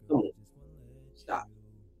 come on, stop.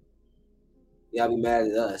 Y'all be mad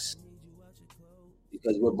at us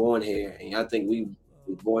because we're born here and y'all think we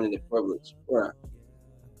were born in the privilege. Bruh,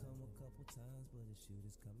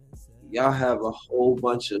 y'all have a whole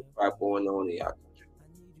bunch of crap going on in y'all country.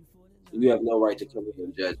 So you have no right to come here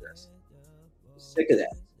and judge us. I'm sick of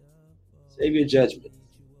that. Save your judgment.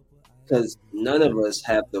 Because none of us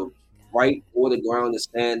have the right or the ground to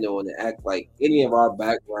stand on and act like any of our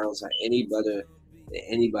backgrounds are any better than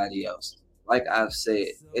anybody else. Like I've said,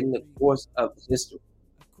 in the course of history,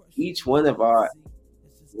 each one of our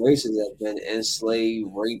races have been enslaved,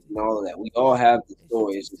 raped, and all of that. We all have the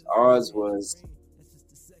stories. Ours was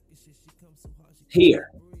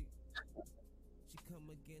here.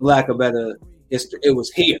 Lack of better history, it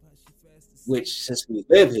was here. Which, since we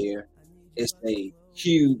live here, it's a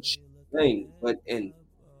huge thing. But in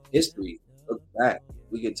history, look back.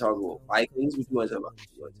 We can talk about Vikings. What you want to talk about?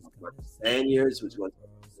 You want to talk about the Spaniards? What you want to talk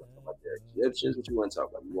about? You want to talk about the Egyptians? What you want to talk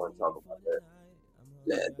about? You want to talk about the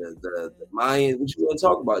Mayans? What you want to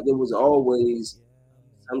talk about? There was always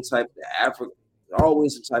some type of Africa,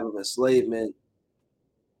 always some type of enslavement.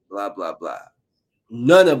 Blah blah blah.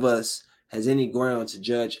 None of us has any ground to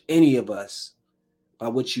judge any of us by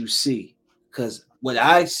what you see, because what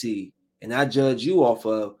I see and I judge you off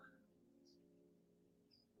of,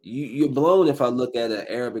 you're blown if I look at an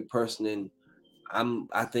Arabic person and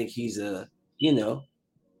I think he's a, he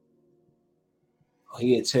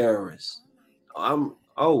a terrorist.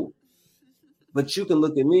 But you can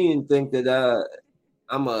look at me and think that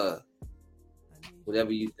I'm a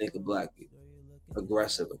whatever you think of black people,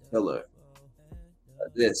 aggressive, a killer,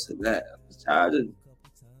 this and that. I'm tired of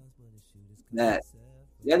that.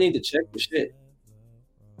 Y'all need to check the shit,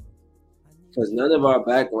 because none of our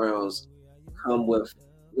backgrounds come without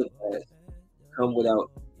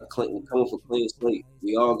a clean, come with a clean slate.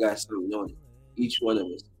 We all got something on it. Each one of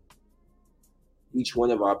us, each one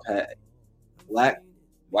of our path, black,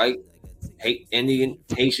 white, Indian,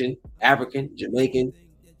 Haitian, African, Jamaican,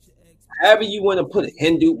 however you want to put it,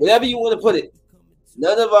 Hindu, whatever you want to put it.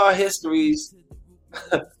 None of our histories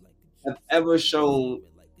have ever shown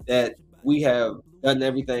that we have done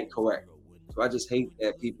everything correct. So I just hate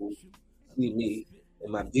that people see me and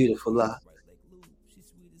my beautiful life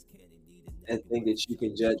and think that you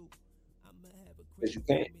can judge me, because you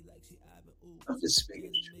can't. I'm just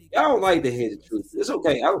speaking the truth. Y'all don't like to hear the truth. It's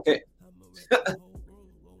okay. I don't care.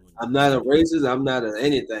 I'm not a racist. I'm not an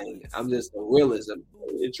anything. I'm just a realist. I'm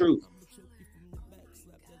the truth.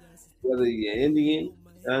 Whether you're Indian,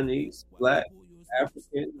 Chinese, Black,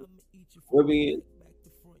 African, Caribbean,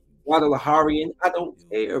 Guadalajarian, I don't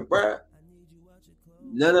care, bruh.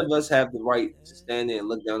 None of us have the right to stand there and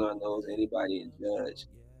look down our nose at anybody and judge,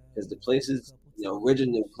 because the places,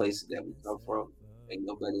 original places that we come from, ain't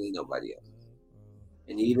nobody than nobody else.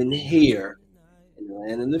 And even here, in the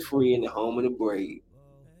land of the free and the home of the brave,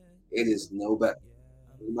 it is no better.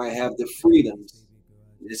 You might have the freedoms.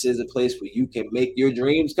 This is a place where you can make your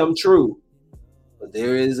dreams come true, but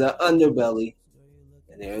there is an underbelly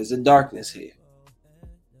and there is a darkness here.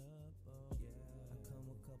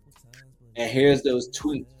 And here's those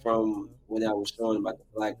tweets from when I was showing about the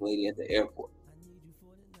black lady at the airport.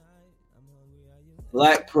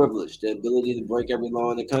 Black privilege, the ability to break every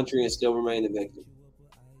law in the country and still remain a victim.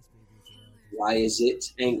 Why is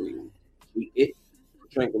it angry? It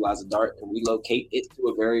tranquilizer dart and relocate it to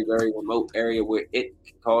a very, very remote area where it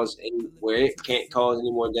can't cause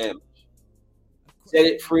any more damage. Set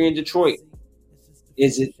it free in Detroit.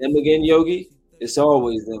 Is it them again, Yogi? It's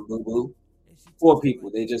always them, boo boo. Poor people,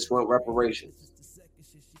 they just want reparations.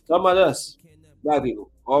 Talking about us, black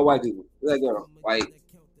people, all white people. Look at that girl, white.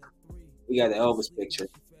 We got the Elvis picture.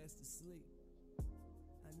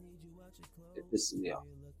 It pisses me off.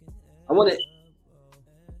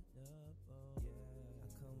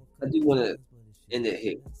 I do want to end it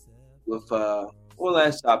here with one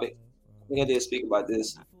last topic. I think I did speak about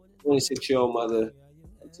this. 26-year-old mother,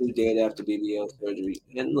 2 days after BBL surgery.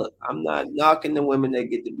 And look, I'm not knocking the women that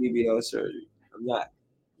get the BBL surgery. I'm not.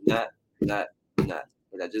 But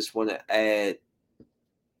I just want to add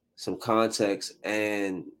some context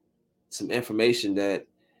and some information that,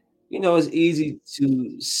 is easy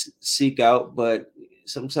to seek out, but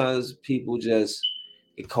sometimes people just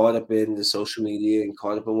get caught up in the social media and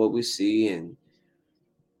caught up in what we see,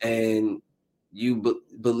 and you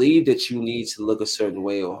believe that you need to look a certain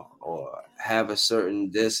way or have a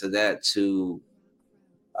certain this or that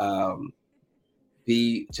um,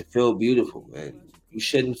 be to feel beautiful, and you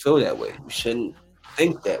shouldn't feel that way. You shouldn't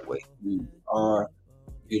think that way. You are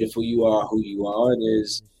beautiful. You are who you are.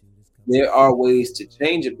 There are ways to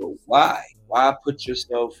change it, but why? Why put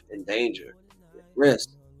yourself in danger, at risk,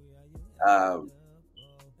 um,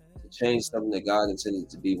 to change something that God intended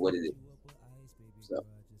to be what it is? So,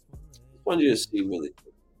 just wanted you to see really.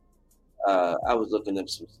 I was looking up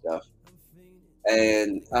some stuff,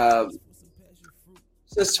 and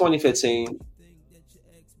since 2015,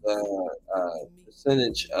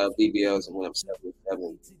 percentage of BBLs went up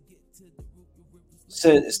 77%.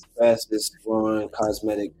 It's the fastest growing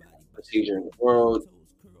cosmetic procedure in the world.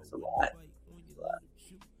 That's a lot. That's a lot.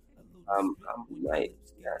 I'm right.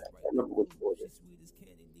 Yeah, I can't remember which word it is.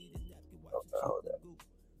 Okay, hold up.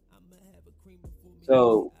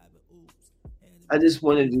 So I just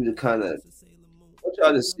wanted you to kind of want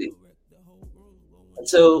y'all to see.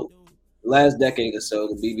 Until the last decade or so,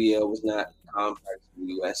 the BBL was not compact in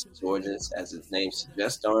the U.S. Its origins, as its name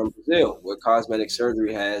suggests, are in Brazil, where cosmetic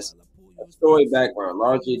surgery has a storied background,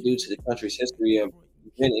 largely due to the country's history of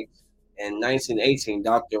eugenics. In 1918,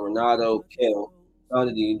 Dr. Ronaldo Kell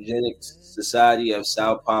founded the Eugenics Society of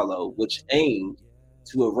Sao Paulo, which aimed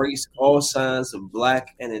to erase all signs of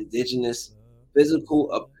black and indigenous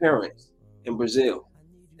physical appearance in Brazil.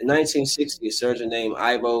 In 1960, a surgeon named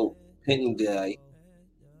Ivo Pinday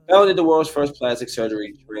founded the world's first plastic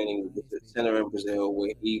surgery training center in Brazil,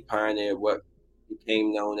 where he pioneered what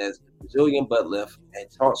became known as the Brazilian butt lift and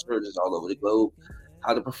taught surgeons all over the globe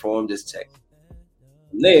how to perform this technique.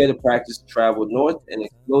 From there, the practice traveled north and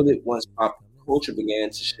exploded once pop culture began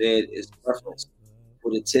to shed its preference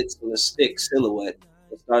for the tits and the stick silhouette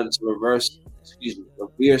and started to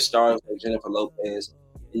revere stars like Jennifer Lopez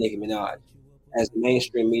and Nicki Minaj. As the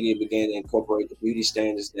mainstream media began to incorporate the beauty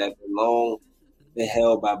standards that have been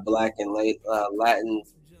held by Black and Latin,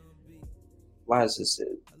 why is this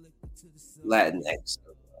Latinx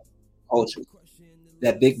culture,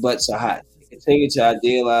 that big butts are hot. They continue to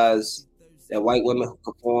idealize that white women who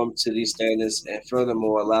conform to these standards and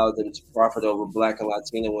furthermore allowed them to profit over Black and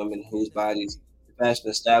Latina women whose bodies the fashion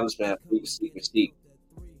establishment have previously critiqued.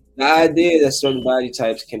 The idea that certain body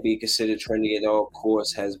types can be considered trendy at all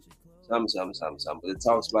course has some, but it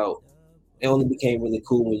talks about it only became really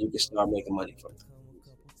cool when you could start making money from it.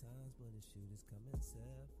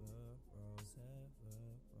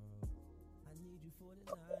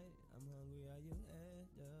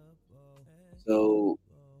 So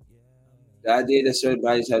the idea that certain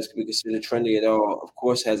body types can be considered trendy at all, of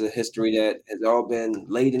course, has a history that has all been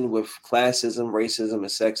laden with classism, racism, and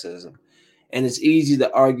sexism. And it's easy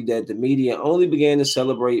to argue that the media only began to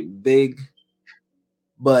celebrate big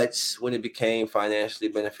butts when it became financially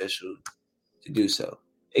beneficial to do so.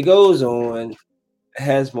 It goes on, it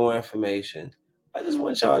has more information. I just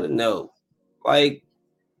want y'all to know, like,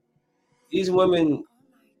 these women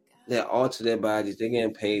that alter their bodies, they're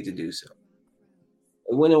getting paid to do so.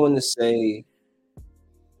 It went on to say,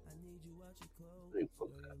 it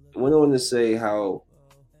went on to say how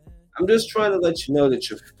I'm just trying to let you know that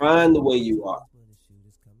you're fine the way you are.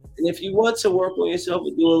 And if you want to work on yourself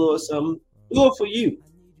and do a little something, do it for you.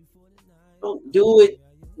 Don't do it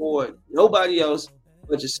for nobody else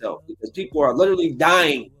but yourself because people are literally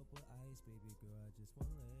dying.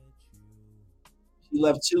 She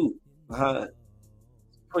left two behind.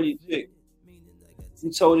 Pretty chick.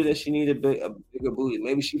 Who told her that she needed a bigger booty?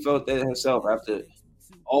 Maybe she felt that herself after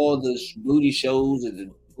all the booty shows and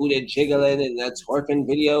the booty jiggling and that twerking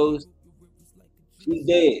videos. She's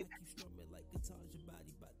dead.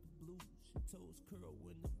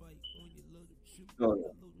 Oh,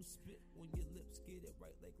 no.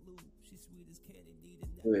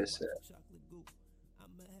 Where is that?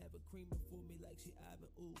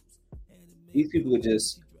 These people could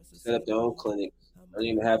just set up their own clinics. Don't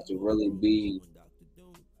even have to really be.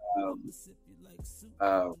 Um,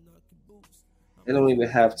 uh, they don't even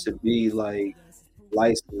have to be like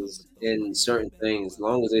licensed in certain things. As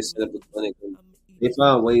long as they set up a clinic, and they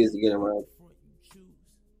find ways to get around.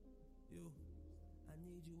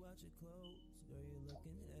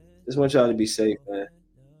 Just want y'all to be safe, man.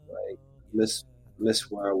 Like miss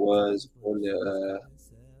where I was on the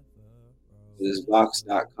this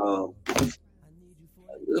Vox.com.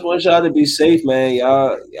 Just want y'all to be safe, man.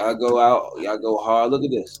 Y'all go out, y'all go hard. Look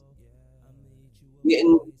at this.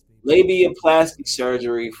 Getting labiaplasty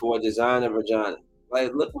surgery for a designer vagina.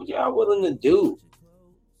 Like, look what y'all willing to do.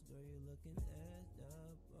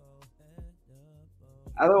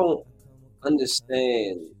 I don't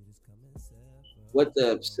understand what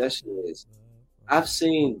the obsession is. I've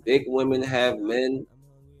seen big women have men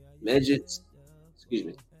midgets, excuse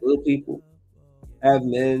me, little people, have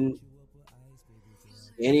men,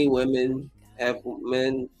 skinny women, have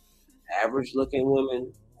men, average looking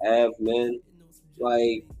women, have men.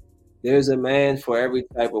 Like, there's a man for every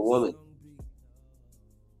type of woman.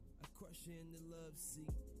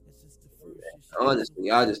 Honestly,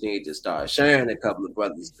 y'all just need to start sharing a couple of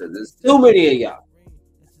brothers because there's too many of y'all.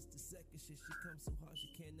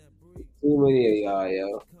 Too many of y'all,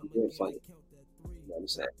 yo. You're funny. You know what I'm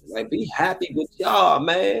saying? Like, be happy with y'all,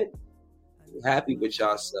 man. Be happy with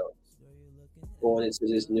yourself going into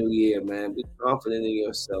this new year, man. Be confident in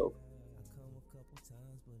yourself.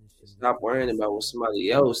 Stop worrying about what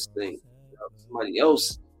somebody else thinks, somebody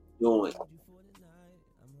else doing.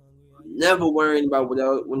 I'm never worrying about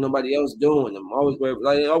what nobody else doing. I'm always worried.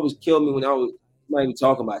 Like, it always killed me when I was somebody be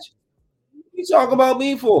talking about you. What you talking about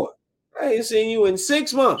me for? I ain't seen you in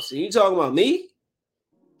 6 months. And you talking about me?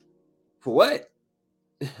 For what?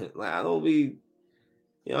 Like, I don't be,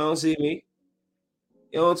 you don't see me.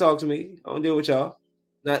 You don't talk to me. I don't deal with y'all.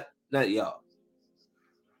 Not y'all.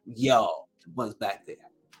 Y'all, the ones back there.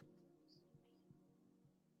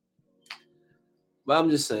 But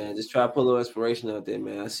I'm just saying, just try to pull a little inspiration out there,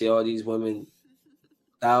 man. I see all these women,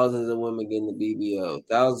 thousands of women getting the BBL,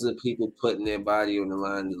 thousands of people putting their body on the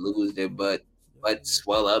line to lose their butt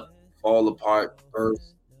swell up, fall apart,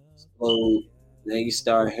 burst, explode. Then you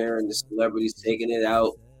start hearing the celebrities taking it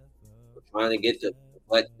out, trying to get the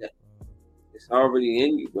butt. It's already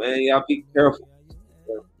in you, man. Y'all be careful.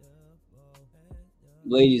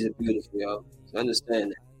 Ladies are beautiful, y'all. So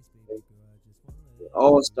understand that. It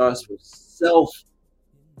all starts with self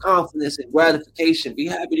confidence and gratification. Be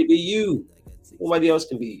happy to be you. Nobody else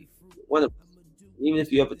can be one of us. Even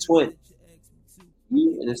if you have a twin,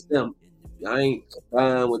 you and it's them. I ain't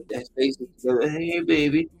combined with that face together. Hey,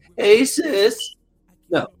 baby. Hey, sis.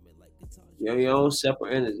 No. You're your own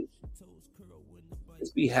separate entity.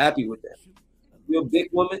 Just be happy with that. If you're a big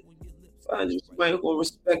woman, find you somebody who's going to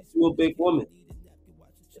respect you, a big woman.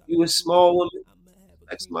 If you're a small woman,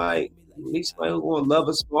 like somebody, need somebody who's going to love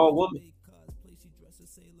a small woman.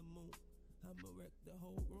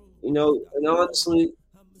 You know, and honestly,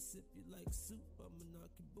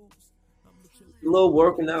 a little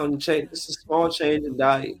working out and change. It's a small change in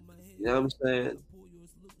diet. You know what I'm saying?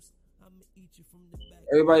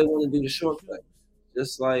 Everybody want to do the shortcut,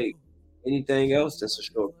 just like anything else that's a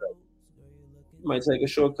shortcut. You might take a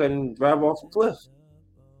shortcut and drive off a cliff.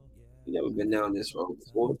 You never been down this road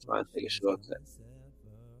before. Trying to take a shortcut.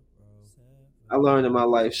 I learned in my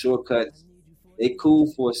life shortcuts, they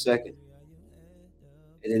cool for a second,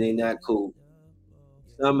 and then they not cool.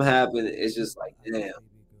 Something happened. It's just like, damn,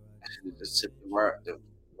 I should have just took the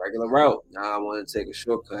regular route. Now I want to take a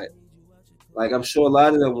shortcut. Like, I'm sure a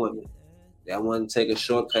lot of them women that want to take a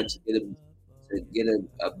shortcut to get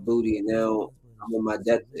a booty, and now I'm on my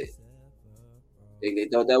deathbed. They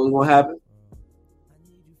thought that was gonna happen.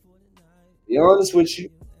 To be honest with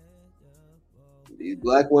you, these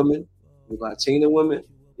black women, these Latina women,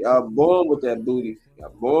 y'all born with that booty.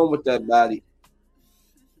 Y'all born with that body.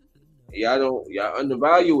 Y'all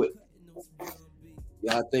undervalue it.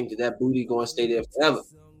 Y'all think that booty gonna stay there forever.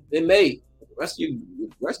 It may. Rest your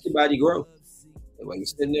body grow. And while you're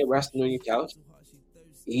sitting there resting on your couch,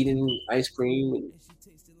 eating ice cream and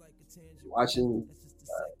watching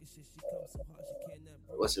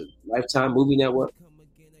what's it, Lifetime Movie Network,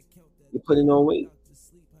 you're putting on weight.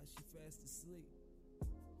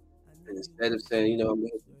 And instead of saying, I'm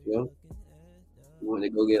you want to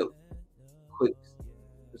go get a quick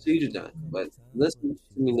procedure done. But listen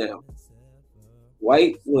to me now.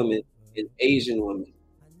 White women and Asian women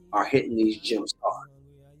are hitting these gyms hard.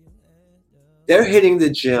 They're hitting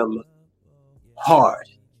the gym hard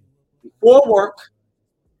before work,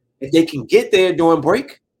 if they can get there during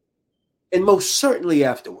break, and most certainly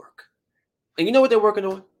after work. And you know what they're working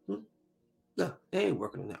on? No, they ain't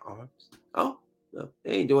working on their arms. Oh, no,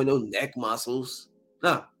 they ain't doing no neck muscles.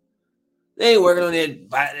 No, they ain't working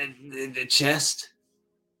on their chest.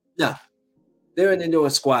 No, they're in there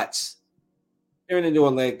doing squats. They're in there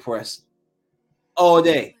doing leg press all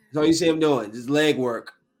day. That's all you see them doing, just leg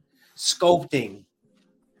work, sculpting.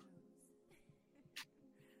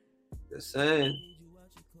 Just saying,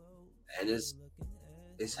 and it's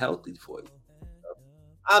healthy for you.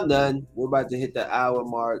 I'm done. We're about to hit the hour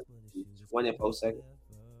mark. 24 seconds.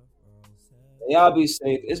 Y'all be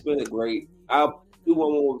safe. It's been a great. I'll do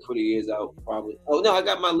one more before the year's out, probably. Oh no, I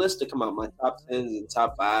got my list to come out, my top 10s and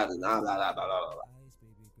top 5s and blah blah blah blah blah.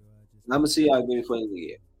 And I'm gonna see y'all again before the end of the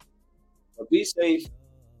year. But be safe,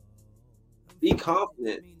 be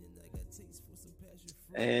confident,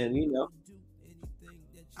 and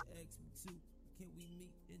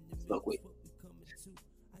Smoke weed.